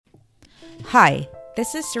Hi,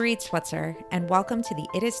 this is Sarit Switzer, and welcome to the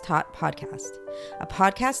It Is Taught podcast, a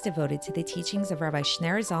podcast devoted to the teachings of Rabbi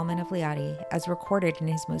Shneur Zalman of Liadi as recorded in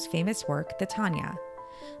his most famous work, the Tanya.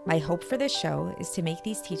 My hope for this show is to make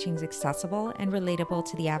these teachings accessible and relatable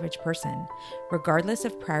to the average person, regardless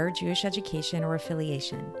of prior Jewish education or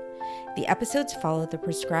affiliation. The episodes follow the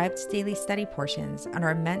prescribed daily study portions and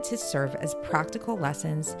are meant to serve as practical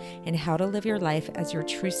lessons in how to live your life as your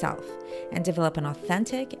true self and develop an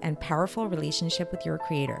authentic and powerful relationship with your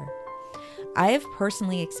Creator. I have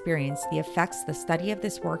personally experienced the effects the study of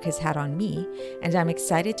this work has had on me, and I'm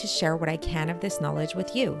excited to share what I can of this knowledge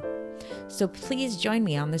with you. So please join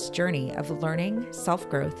me on this journey of learning,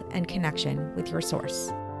 self-growth, and connection with your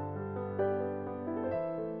source.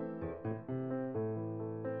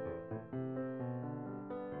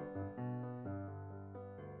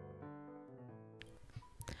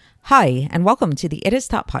 Hi, and welcome to the It Is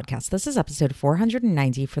Taught podcast. This is episode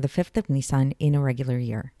 490 for the 5th of Nissan in a regular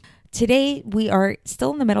year. Today, we are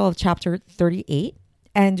still in the middle of chapter 38,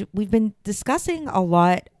 and we've been discussing a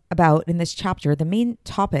lot about in this chapter. The main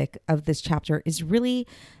topic of this chapter is really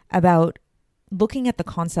about looking at the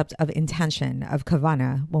concept of intention, of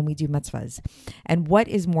kavana, when we do mitzvahs. And what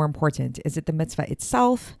is more important? Is it the mitzvah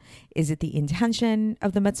itself? Is it the intention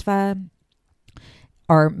of the mitzvah?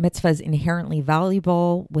 Are mitzvahs inherently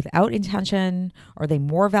valuable without intention? Are they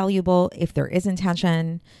more valuable if there is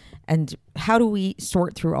intention? And how do we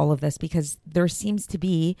sort through all of this? Because there seems to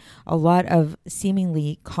be a lot of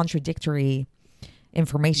seemingly contradictory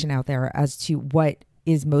information out there as to what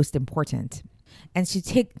is most important. And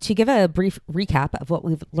to give a brief recap of what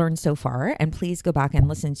we've learned so far, and please go back and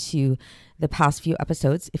listen to the past few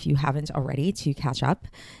episodes if you haven't already to catch up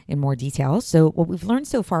in more detail. So what we've learned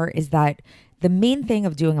so far is that the main thing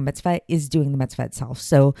of doing a mitzvah is doing the mitzvah itself.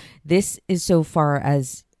 So this is so far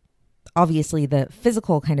as obviously the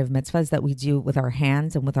physical kind of mitzvahs that we do with our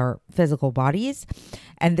hands and with our physical bodies.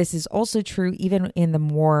 And this is also true even in the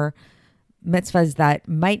more mitzvahs that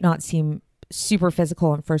might not seem super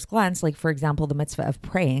physical on first glance, like for example, the mitzvah of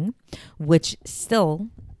praying, which still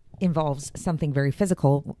involves something very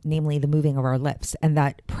physical, namely the moving of our lips. And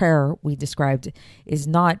that prayer we described is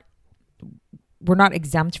not, we're not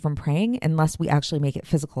exempt from praying unless we actually make it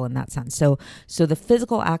physical in that sense. So the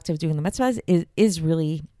physical act of doing the mitzvahs is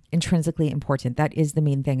really intrinsically important. That is the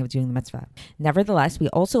main thing of doing the mitzvah. Nevertheless, we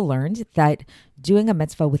also learned that doing a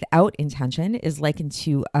mitzvah without intention is likened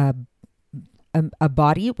to a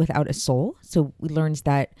body without a soul. So we learned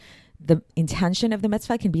that the intention of the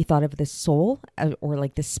mitzvah can be thought of the soul or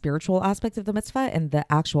like the spiritual aspect of the mitzvah, and the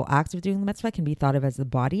actual act of doing the mitzvah can be thought of as the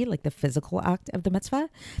body, like the physical act of the mitzvah,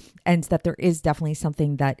 and that there is definitely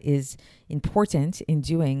something that is important in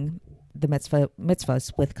doing the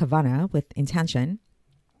mitzvahs with kavana, with intention,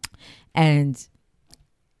 and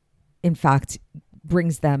in fact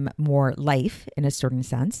brings them more life in a certain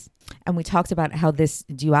sense. And we talked about how this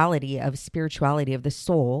duality of spirituality of the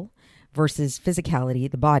soul versus physicality,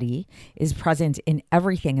 the body, is present in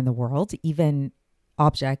everything in the world, even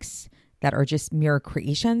objects that are just mere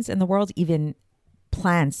creations in the world, even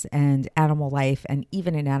plants and animal life, and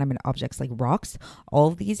even inanimate objects like rocks. All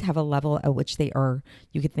of these have a level at which they are,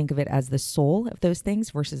 you could think of it as the soul of those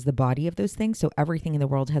things versus the body of those things. So everything in the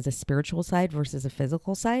world has a spiritual side versus a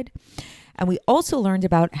physical side. And we also learned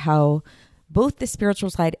about how both the spiritual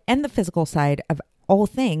side and the physical side of all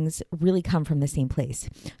things really come from the same place.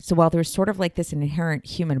 So while there's sort of like this inherent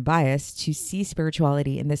human bias to see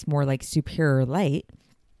spirituality in this more like superior light,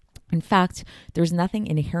 in fact, there's nothing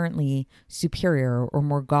inherently superior or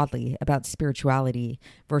more godly about spirituality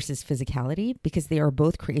versus physicality, because they are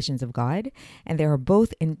both creations of God, and they are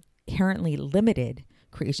both inherently limited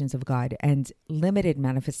creations of God and limited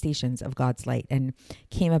manifestations of God's light, and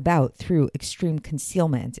came about through extreme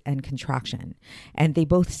concealment and contraction. And they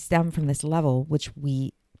both stem from this level, which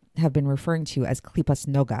we have been referring to as klipas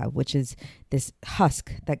noga, which is this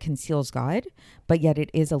husk that conceals God, but yet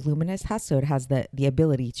it is a luminous husk, so it has the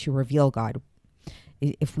ability to reveal God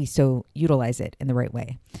if we so utilize it in the right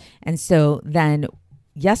way. And so then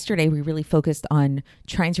yesterday, we really focused on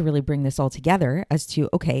trying to really bring this all together as to,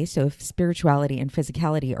 okay, so if spirituality and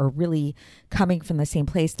physicality are really coming from the same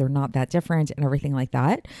place, they're not that different and everything like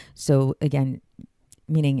that. So again,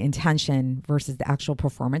 meaning intention versus the actual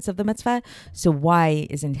performance of the mitzvah. So why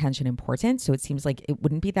is intention important? So it seems like it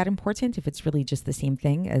wouldn't be that important if it's really just the same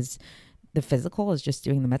thing as the physical, as just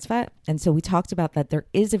doing the mitzvah. And so we talked about that there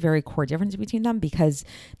is a very core difference between them, because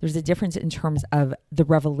there's a difference in terms of the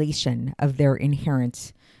revelation of their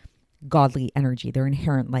inherent godly energy, their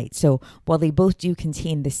inherent light. So while they both do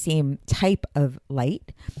contain the same type of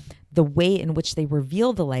light, the way in which they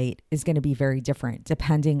reveal the light is going to be very different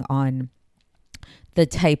depending on the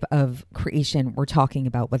type of creation we're talking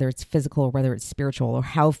about, whether it's physical or whether it's spiritual, or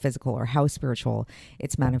how physical or how spiritual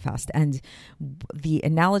it's manifest. And the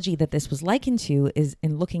analogy that this was likened to is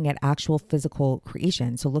in looking at actual physical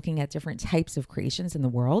creation. So looking at different types of creations in the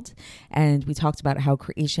world. And we talked about how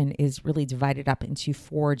creation is really divided up into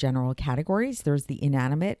 4 general categories. There's the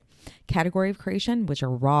inanimate category of creation, which are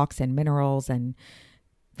rocks and minerals and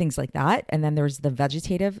things like that. And then there's the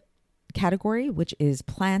vegetative category, which is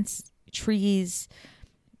plants, trees,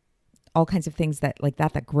 all kinds of things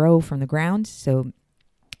that grow from the ground. So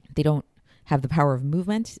they don't have the power of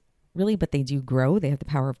movement really, but they do grow. They have the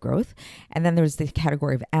power of growth. And then there's the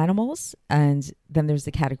category of animals, and then there's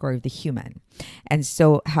the category of the human. And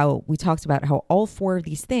so how we talked about how all 4 of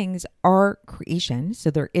these things are creation. So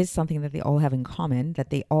there is something that they all have in common,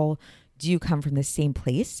 that they all do come from the same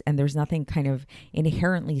place, and there's nothing kind of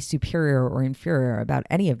inherently superior or inferior about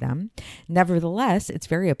any of them. Nevertheless, it's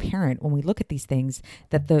very apparent when we look at these things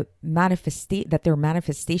that their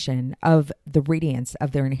manifestation of the radiance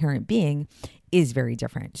of their inherent being is very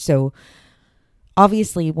different. So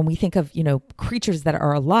obviously, when we think of, creatures that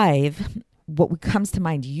are alive, what comes to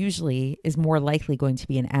mind usually is more likely going to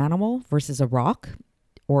be an animal versus a rock,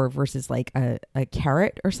 or versus like a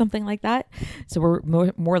carrot or something like that. So we're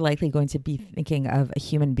more likely going to be thinking of a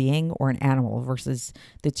human being or an animal versus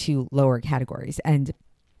the 2 lower categories. And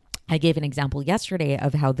I gave an example yesterday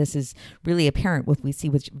of how this is really apparent what we see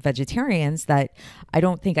with vegetarians, that I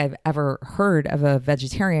don't think I've ever heard of a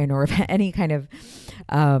vegetarian or of any kind of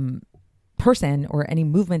person or any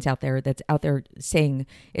movement out there that's out there saying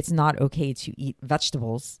it's not okay to eat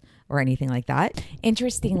vegetables or anything like that.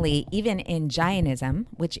 Interestingly, even in Jainism,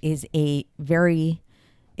 which is a very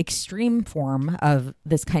extreme form of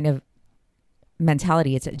this kind of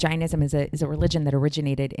mentality, Jainism is a religion that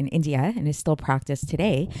originated in India and is still practiced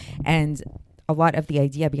today. And a lot of the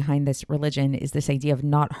idea behind this religion is this idea of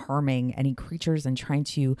not harming any creatures and trying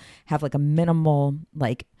to have like a minimal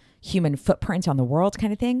human footprint on the world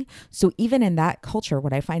kind of thing. So even in that culture,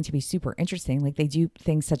 what I find to be super interesting, they do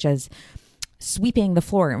things such as sweeping the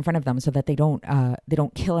floor in front of them so that they don't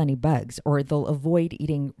kill any bugs, or they'll avoid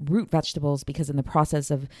eating root vegetables because in the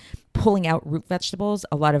process of pulling out root vegetables,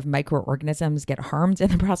 a lot of microorganisms get harmed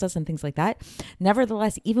in the process and things like that.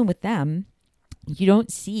 Nevertheless, even with them, you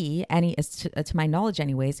don't see any, to my knowledge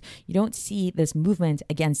anyways, you don't see this movement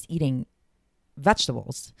against eating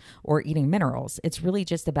vegetables or eating minerals. It's really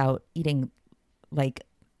just about eating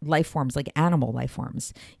life forms, like animal life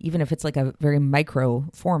forms, even if it's like a very micro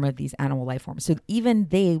form of these animal life forms. So even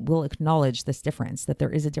they will acknowledge this difference, that there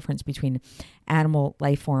is a difference between animal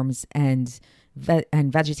life forms and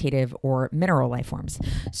vegetative or mineral life forms.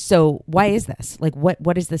 So why is this?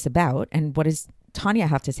 What is this about? And what does Tanya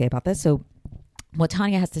have to say about this? So what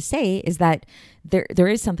Tanya has to say is that there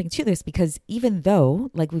is something to this, because even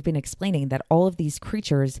though, like we've been explaining, that all of these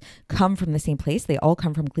creatures come from the same place, they all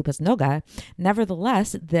come from Klipas Noga,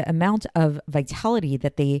 nevertheless, the amount of vitality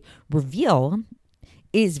that they reveal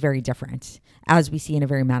is very different, as we see in a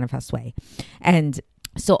very manifest way. And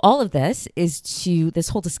so all of this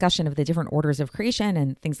whole discussion of the different orders of creation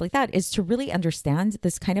and things like that is to really understand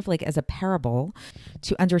this kind of as a parable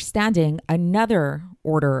to understanding another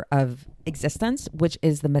order of existence, which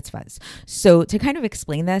is the mitzvahs. So to kind of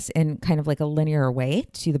explain this in kind of a linear way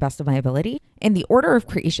to the best of my ability, in the order of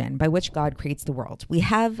creation by which God creates the world, we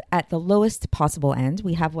have at the lowest possible end,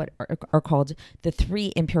 we have what are called the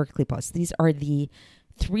 3 impure klipos. These are the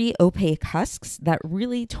 3 opaque husks that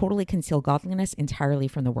really totally conceal godliness entirely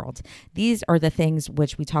from the world. These are the things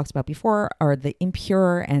which we talked about before, are the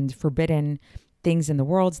impure and forbidden things in the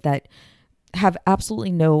world that have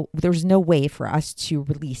absolutely there's no way for us to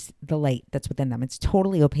release the light that's within them. It's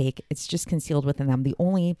totally opaque. It's just concealed within them. The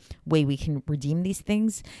only way we can redeem these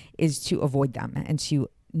things is to avoid them and to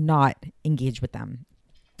not engage with them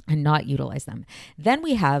and not utilize them. Then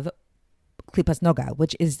we have Klipas Noga,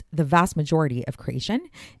 which is the vast majority of creation.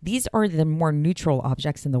 These are the more neutral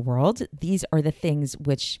objects in the world. These are the things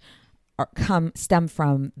which stem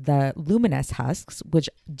from the luminous husks, which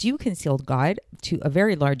do conceal God to a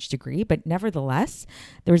very large degree, but nevertheless,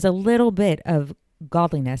 there's a little bit of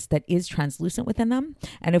godliness that is translucent within them.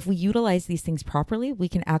 And if we utilize these things properly, we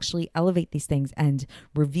can actually elevate these things and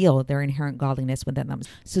reveal their inherent godliness within them.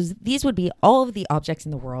 So these would be all of the objects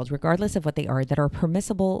in the world, regardless of what they are, that are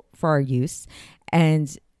permissible for our use.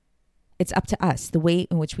 And it's up to us. The way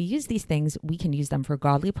in which we use these things, we can use them for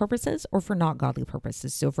godly purposes or for not godly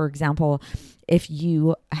purposes. So for example, if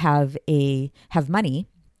you have money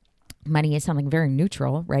is something very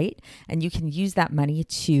neutral, right? And you can use that money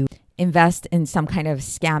to invest in some kind of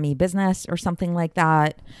scammy business or something like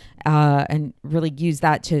that, and really use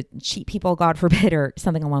that to cheat people, God forbid, or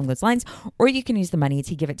something along those lines. Or you can use the money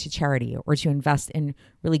to give it to charity or to invest in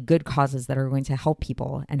really good causes that are going to help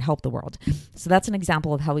people and help the world. So that's an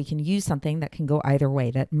example of how we can use something that can go either way,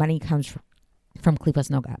 that money comes from klipos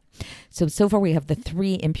noga. So far we have the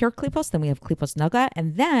 3 impure klipos, then we have klipos noga,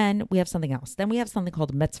 and then we have something else. Then we have something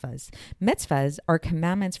called mitzvahs. Mitzvahs are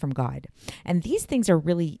commandments from God. And these things are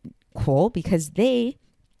really cool because they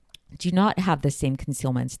do not have the same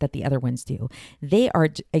concealments that the other ones do. They are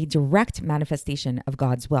a direct manifestation of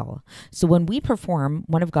God's will. So when we perform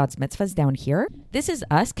one of God's mitzvahs down here, this is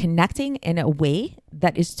us connecting in a way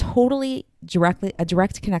that is totally a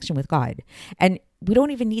direct connection with God. And we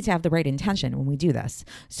don't even need to have the right intention when we do this.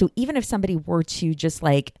 So even if somebody were to just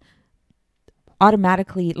like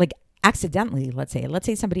automatically, like accidentally, let's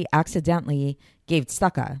say somebody accidentally gave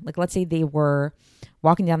tzedakah, like let's say they were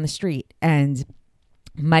walking down the street and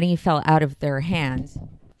money fell out of their hands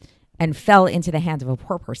and fell into the hands of a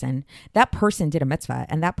poor person, that person did a mitzvah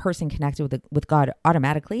and that person connected with God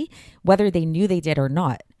automatically, whether they knew they did or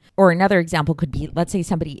not. Or another example could be, let's say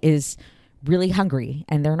somebody is really hungry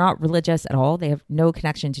and they're not religious at all. They have no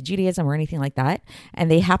connection to Judaism or anything like that.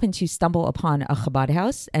 And they happen to stumble upon a Chabad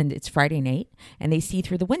house and it's Friday night and they see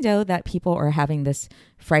through the window that people are having this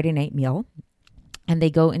Friday night meal, and they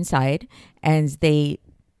go inside and they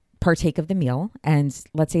partake of the meal, and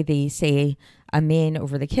let's say they say amen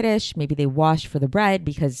over the kiddush, maybe they wash for the bread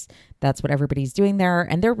because that's what everybody's doing there,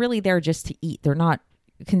 and they're really there just to eat. They're not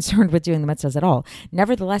concerned with doing the mitzvahs at all.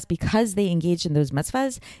 Nevertheless, because they engage in those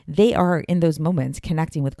mitzvahs, they are in those moments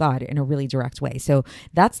connecting with God in a really direct way. So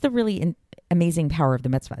that's the really amazing power of the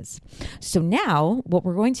mitzvahs. So now what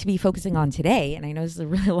we're going to be focusing on today, and I know this is a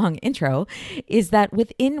really long intro, is that we're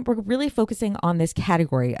really focusing on this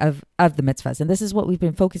category of the mitzvahs. And this is what we've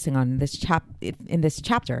been focusing on in this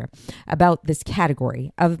chapter about this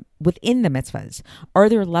category of within the mitzvahs. Are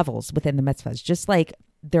there levels within the mitzvahs? Just like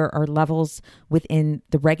there are levels within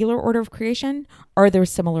the regular order of creation, are there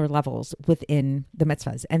similar levels within the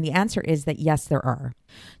mitzvahs? And the answer is that yes, there are.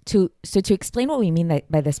 So to explain what we mean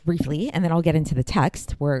by this briefly, and then I'll get into the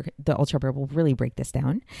text where the Alter Rebbe will really break this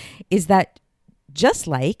down, is that just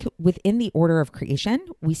like within the order of creation,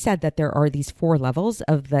 we said that there are these 4 levels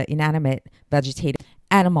of the inanimate, vegetative,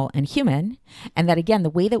 animal, and human. And that again,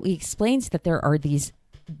 the way that we explained that there are these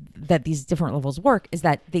different levels work is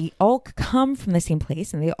that they all come from the same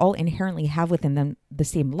place and they all inherently have within them the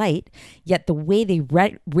same light, yet the way they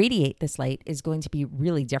radiate this light is going to be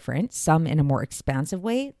really different, some in a more expansive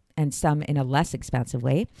way and some in a less expansive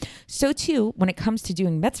way. So too, when it comes to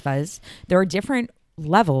doing mitzvahs, there are different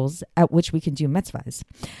levels at which we can do mitzvahs.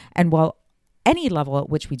 And while any level at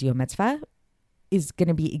which we do a mitzvah is going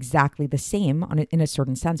to be exactly the same in a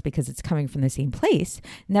certain sense because it's coming from the same place,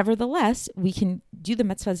 nevertheless, we can do the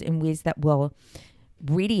mitzvahs in ways that will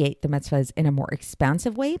radiate the mitzvahs in a more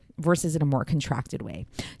expansive way versus in a more contracted way.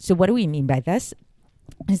 So what do we mean by this?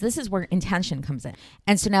 This is where intention comes in.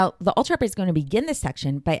 And so now the Alter Rebbe is going to begin this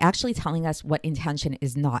section by actually telling us what intention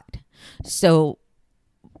is not. So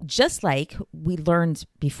just like we learned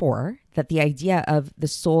before that the idea of the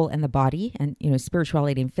soul and the body and,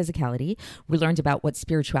 spirituality and physicality, we learned about what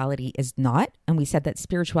spirituality is not. And we said that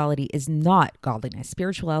spirituality is not godliness.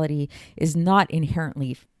 Spirituality is not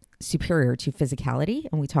inherently superior to physicality.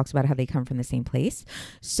 And we talked about how they come from the same place.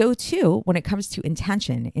 So too, when it comes to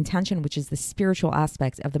intention, which is the spiritual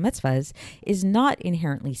aspect of the mitzvahs, is not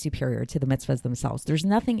inherently superior to the mitzvahs themselves. There's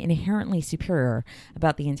nothing inherently superior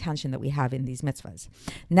about the intention that we have in these mitzvahs.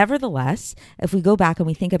 Nevertheless, if we go back and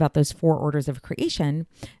we think about those 4 orders of creation,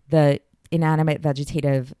 the inanimate,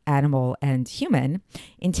 vegetative, animal, and human,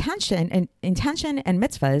 intention and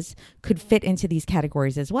mitzvahs could fit into these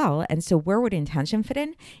categories as well. And so where would intention fit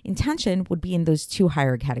in? Intention would be in those 2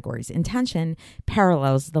 higher categories. Intention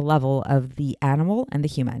parallels the level of the animal and the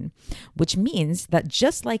human, which means that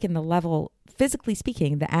just like in the level, physically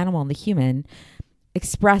speaking, the animal and the human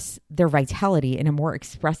express their vitality in a more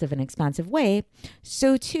expressive and expansive way,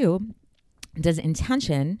 so too does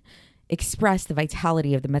intention express the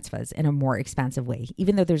vitality of the mitzvahs in a more expansive way,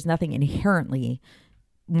 even though there's nothing inherently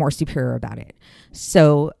more superior about it.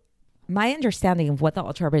 So my understanding of what the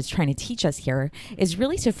Alter Rebbe is trying to teach us here is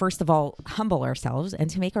really to, first of all, humble ourselves and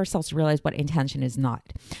to make ourselves realize what intention is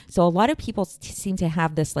not. So a lot of people seem to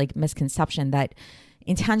have this misconception that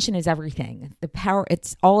intention is everything.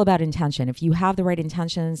 It's all about intention. If you have the right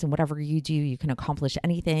intentions and whatever you do, you can accomplish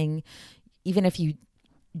anything. Even if you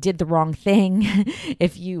did the wrong thing,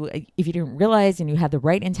 if you didn't realize and you had the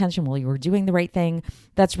right intention while you were doing the right thing,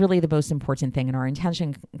 that's really the most important thing. And our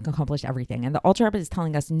intention can accomplish everything. And the Alter Rebbe is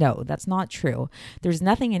telling us, no, that's not true. There's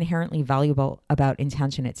nothing inherently valuable about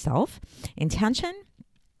intention itself. Intention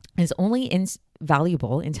is only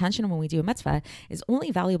intention when we do a mitzvah is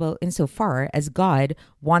only valuable insofar as God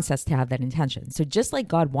wants us to have that intention. So just like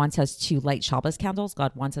God wants us to light Shabbos candles,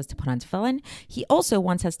 God wants us to put on tefillin, he also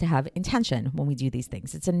wants us to have intention when we do these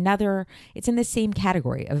things. It's in the same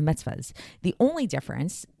category of mitzvahs. The only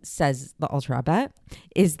difference, says the Alter Rebbe,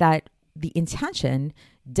 is that the intention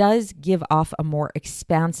does give off a more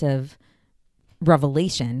expansive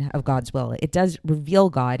revelation of God's will. It does reveal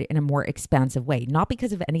God in a more expansive way, not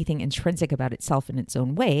because of anything intrinsic about itself in its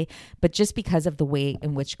own way, but just because of the way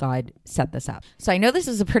in which God set this up. So I know this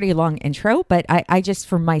is a pretty long intro, but I just,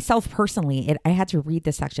 for myself personally, I had to read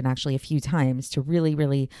this section actually a few times to really,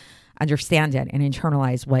 really understand it and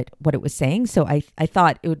internalize what it was saying. So I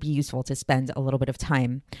thought it would be useful to spend a little bit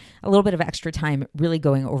of extra time really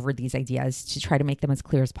going over these ideas to try to make them as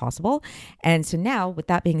clear as possible. And so now, with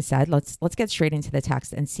that being said, let's get straight into the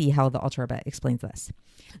text and see how the Alter Rebbe explains this.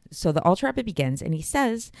 So the Alter Rebbe begins, and he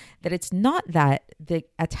says that it's not that the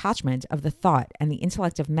attachment of the thought and the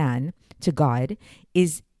intellect of man to God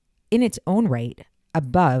is in its own right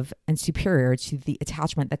above and superior to the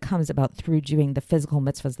attachment that comes about through doing the physical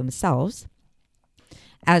mitzvahs themselves,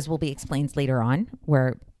 as will be explained later on,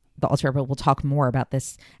 where the Alter Rebbe will talk more about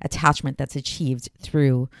this attachment that's achieved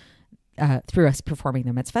through us performing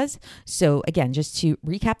the mitzvahs. So again, just to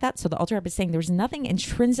recap that, so the Alter Rebbe is saying there's nothing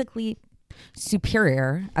intrinsically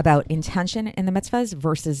superior about intention in the mitzvahs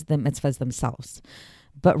versus the mitzvahs themselves,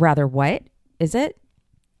 but rather what is it?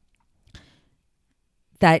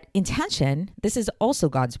 That intention, this is also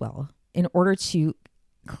God's will, in order to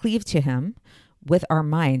cleave to him with our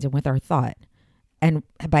mind and with our thought. And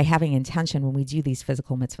by having intention when we do these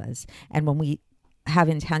physical mitzvahs, and when we have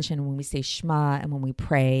intention when we say Shema and when we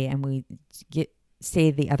pray and we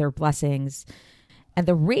say the other blessings, and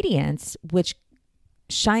the radiance which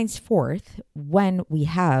shines forth when we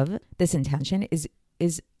have this intention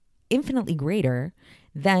is infinitely greater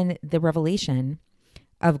than the revelation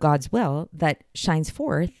of God's will that shines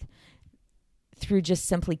forth through just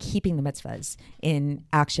simply keeping the mitzvahs in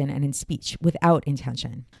action and in speech without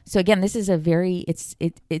intention. So again, this is it's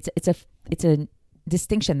a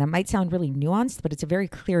distinction that might sound really nuanced, but it's a very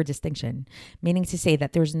clear distinction, meaning to say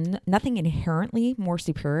that there's nothing inherently more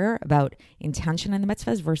superior about intention in the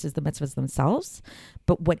mitzvahs versus the mitzvahs themselves.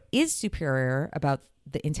 But what is superior about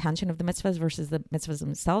the intention of the mitzvahs versus the mitzvahs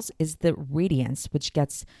themselves is the radiance which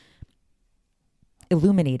gets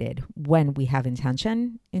illuminated when we have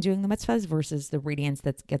intention in doing the mitzvahs versus the radiance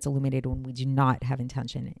that gets illuminated when we do not have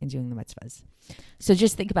intention in doing the mitzvahs. So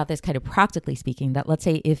just think about this kind of practically speaking, that let's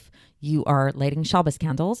say if you are lighting Shabbos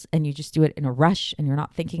candles and you just do it in a rush and you're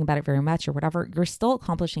not thinking about it very much or whatever, you're still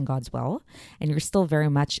accomplishing God's will and you're still very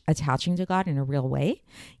much attaching to God in a real way.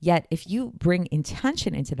 Yet if you bring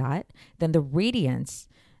intention into that, then the radiance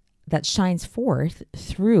that shines forth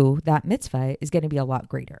through that mitzvah is going to be a lot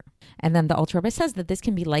greater. And then the Alter Rebbe says that this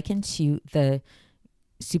can be likened to the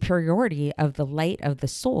superiority of the light of the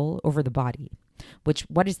soul over the body.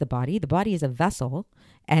 What is the body? The body is a vessel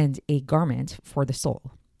and a garment for the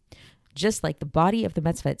soul. Just like the body of the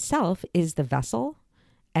mitzvah itself is the vessel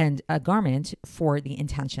and a garment for the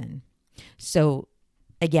intention. So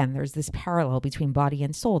again, there's this parallel between body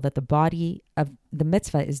and soul, that the body of the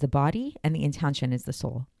mitzvah is the body and the intention is the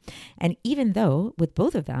soul. And even though with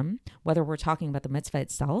both of them, whether we're talking about the mitzvah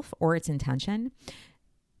itself or its intention,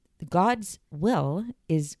 God's will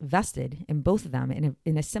is vested in both of them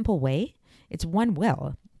in a simple way. It's one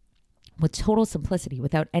will with total simplicity,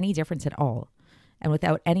 without any difference at all, and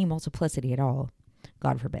without any multiplicity at all,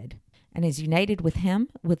 God forbid, and is united with him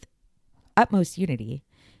with utmost unity.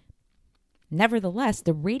 Nevertheless,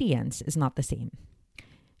 the radiance is not the same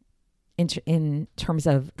in terms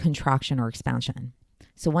of contraction or expansion.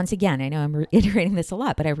 So once again, I know I'm reiterating this a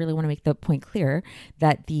lot, but I really want to make the point clear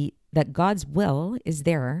that that God's will is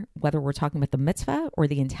there, whether we're talking about the mitzvah or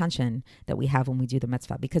the intention that we have when we do the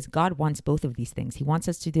mitzvah, because God wants both of these things. He wants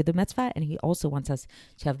us to do the mitzvah, and he also wants us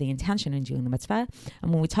to have the intention in doing the mitzvah.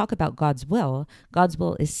 And when we talk about God's will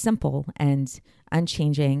is simple and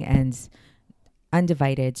unchanging and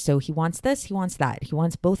undivided. So he wants this, he wants that. He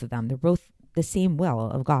wants both of them. They're both the same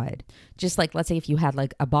will of God. Just like, let's say if you had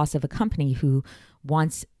like a boss of a company who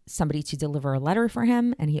wants somebody to deliver a letter for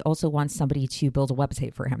him, and he also wants somebody to build a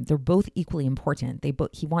website for him. They're both equally important.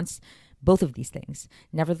 He wants both of these things.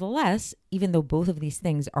 Nevertheless, even though both of these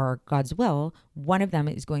things are God's will, one of them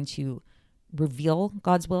is going to reveal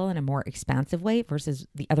God's will in a more expansive way versus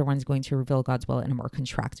the other one's going to reveal God's will in a more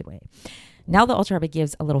contracted way. Now the Alter Rebbe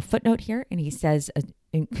gives a little footnote here, and he says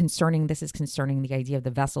concerning the idea of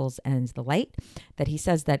the vessels and the light, that he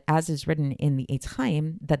says that as is written in the Eitz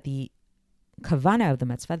Chaim, that the kavana of the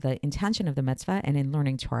mitzvah, the intention of the mitzvah, and in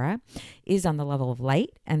learning Torah, is on the level of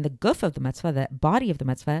light, and the guf of the mitzvah, the body of the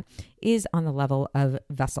mitzvah, is on the level of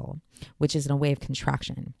vessel, which is in a way of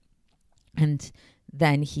contraction. And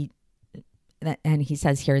then he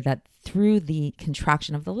says here that through the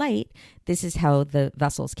contraction of the light, this is how the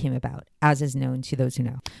vessels came about, as is known to those who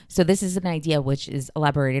know. So this is an idea which is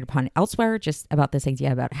elaborated upon elsewhere, just about this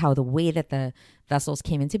idea about how the way that the vessels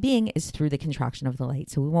came into being is through the contraction of the light.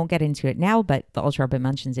 So we won't get into it now, but the Alter Rebbe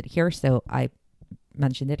mentions it here, so I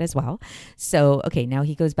mentioned it as well. So, okay, now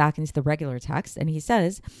he goes back into the regular text, and he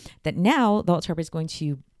says that now the Alter Rebbe is going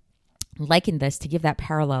to liken this, to give that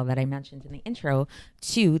parallel that I mentioned in the intro,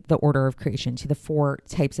 to the order of creation, to the 4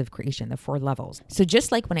 types of creation, the 4 levels. So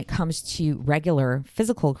just like when it comes to regular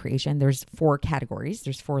physical creation, there's 4 categories,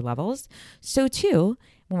 there's 4 levels. So too,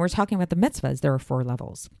 when we're talking about the mitzvahs, there are 4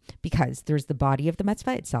 levels, because there's the body of the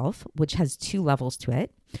mitzvah itself, which has 2 levels to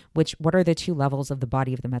it. What are the 2 levels of the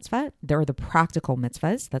body of the mitzvah? There are the practical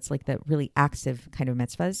mitzvahs. That's like the really active kind of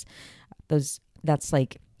mitzvahs. That's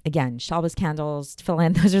like, again, Shabbos candles,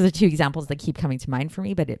 tefillin, those are the 2 examples that keep coming to mind for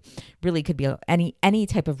me, but it really could be any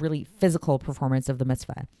type of really physical performance of the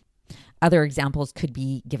mitzvah. Other examples could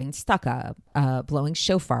be giving tzedakah, blowing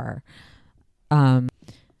shofar,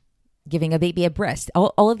 giving a baby a breast,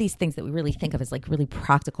 all of these things that we really think of as like really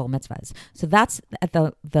practical mitzvahs. So that's at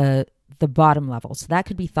the bottom level. So that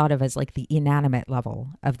could be thought of as like the inanimate level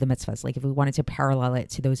of the mitzvahs, like if we wanted to parallel it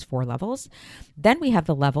to those 4 levels. Then we have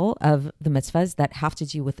the level of the mitzvahs that have to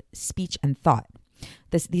do with speech and thought.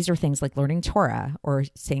 These are things like learning Torah, or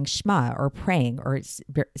saying Shema, or praying, or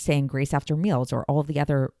saying grace after meals, or all of the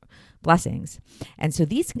other blessings. And so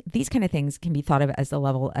these kind of things can be thought of as the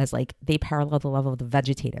level, as like they parallel the level of the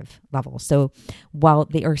vegetative level. So while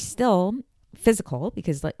they are still physical,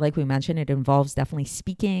 because like we mentioned, it involves definitely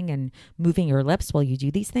speaking and moving your lips while you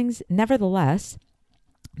do these things, nevertheless,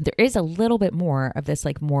 there is a little bit more of this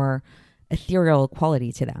like more ethereal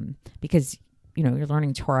quality to them, because you're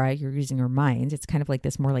learning Torah, you're using your mind. It's kind of like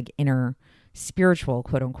this more like inner spiritual,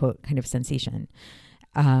 quote unquote, kind of sensation.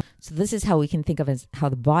 So this is how we can think of as how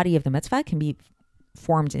the body of the mitzvah can be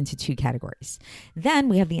formed into 2 categories. Then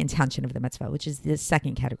we have the intention of the mitzvah, which is the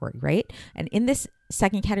second category, right? And in this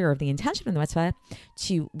second category of the intention of the mitzvah,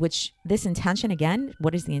 to which this intention, again,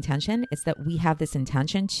 what is the intention? It's that we have this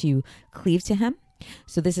intention to cleave to him.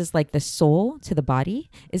 So this is like the soul to the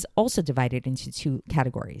body is also divided into 2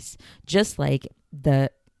 categories, just like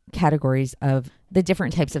the categories of the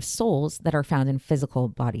different types of souls that are found in physical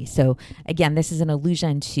bodies. So again, this is an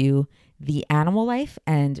allusion to the animal life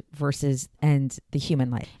and the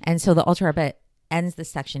human life. And so the Alter Rebbe ends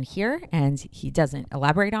this section here, and he doesn't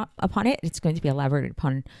elaborate upon it. It's going to be elaborated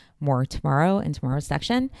upon more tomorrow in tomorrow's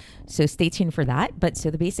section. So stay tuned for that. But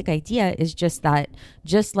so the basic idea is just that,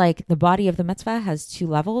 just like the body of the mitzvah has 2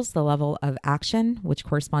 levels, the level of action, which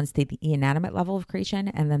corresponds to the inanimate level of creation,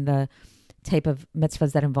 and then the type of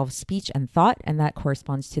mitzvahs that involve speech and thought, and that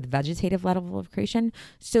corresponds to the vegetative level of creation.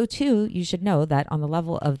 So too, you should know that on the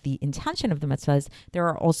level of the intention of the mitzvahs, there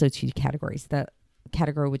are also 2 categories. The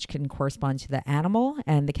category which can correspond to the animal,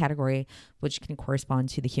 and the category which can correspond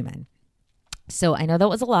to the human. So I know that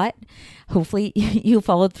was a lot. Hopefully you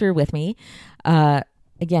followed through with me.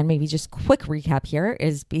 Again, maybe just quick recap here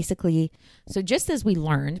is basically, so just as we've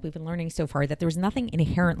been learning so far that there's nothing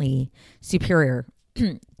inherently superior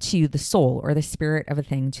to the soul or the spirit of a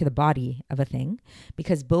thing to the body of a thing,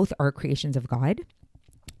 because both are creations of God.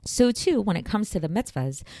 So too, when it comes to the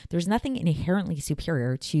mitzvahs, there's nothing inherently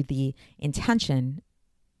superior to the intention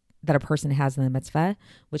that a person has in the mitzvah,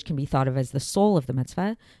 which can be thought of as the soul of the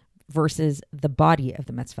mitzvah, versus the body of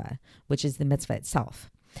the mitzvah, which is the mitzvah itself.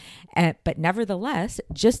 But nevertheless,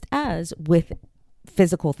 just as with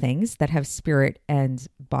physical things that have spirit and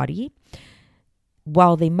body,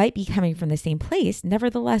 while they might be coming from the same place,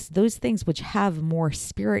 nevertheless, those things which have more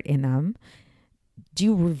spirit in them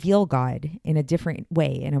do reveal God in a different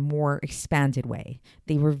way, in a more expanded way.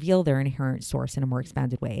 They reveal their inherent source in a more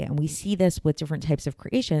expanded way. And we see this with different types of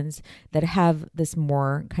creations that have this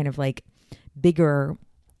more kind of like bigger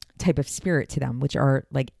type of spirit to them, which are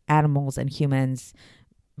like animals and humans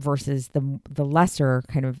versus the lesser,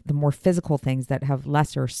 kind of the more physical things that have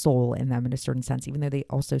lesser soul in them in a certain sense, even though they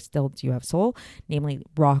also still do have soul, namely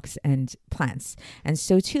rocks and plants. And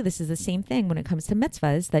so too, this is the same thing when it comes to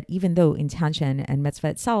mitzvahs, that even though intention and mitzvah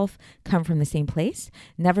itself come from the same place,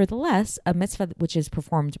 nevertheless, a mitzvah which is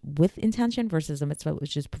performed with intention versus a mitzvah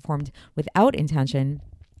which is performed without intention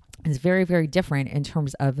is very, very different in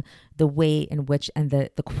terms of the way in which and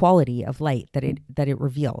the quality of light that it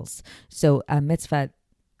reveals. So a mitzvah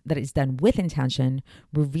that is done with intention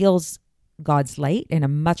reveals God's light in a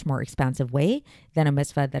much more expansive way than a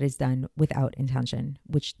mitzvah that is done without intention,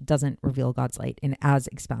 which doesn't reveal God's light in as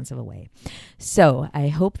expansive a way. So I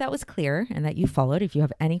hope that was clear and that you followed. If you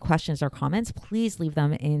have any questions or comments, please leave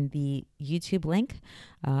them in the YouTube link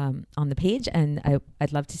on the page. And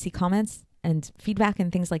I'd love to see comments and feedback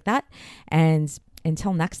and things like that. And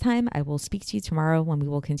until next time, I will speak to you tomorrow when we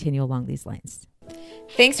will continue along these lines.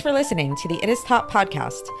 Thanks for listening to the It Is Taught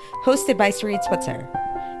podcast, hosted by Sarit Switzer.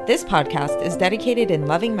 This podcast is dedicated in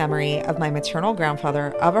loving memory of my maternal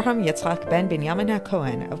grandfather, Avraham Yitzchak ben Binyamin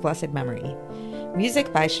HaKohen of blessed memory.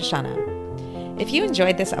 Music by Shoshana. If you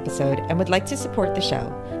enjoyed this episode and would like to support the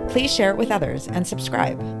show, please share it with others and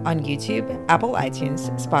subscribe on YouTube, Apple iTunes,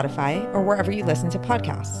 Spotify, or wherever you listen to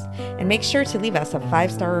podcasts. And make sure to leave us a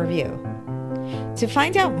 5-star review. To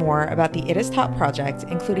find out more about the It Is Taught project,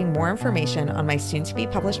 including more information on my soon-to-be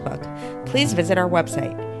published book, please visit our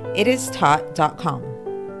website, itistaught.com.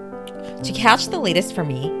 To catch the latest from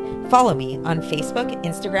me, follow me on Facebook,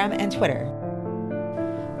 Instagram, and Twitter.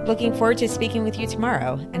 Looking forward to speaking with you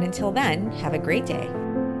tomorrow, and until then, have a great day.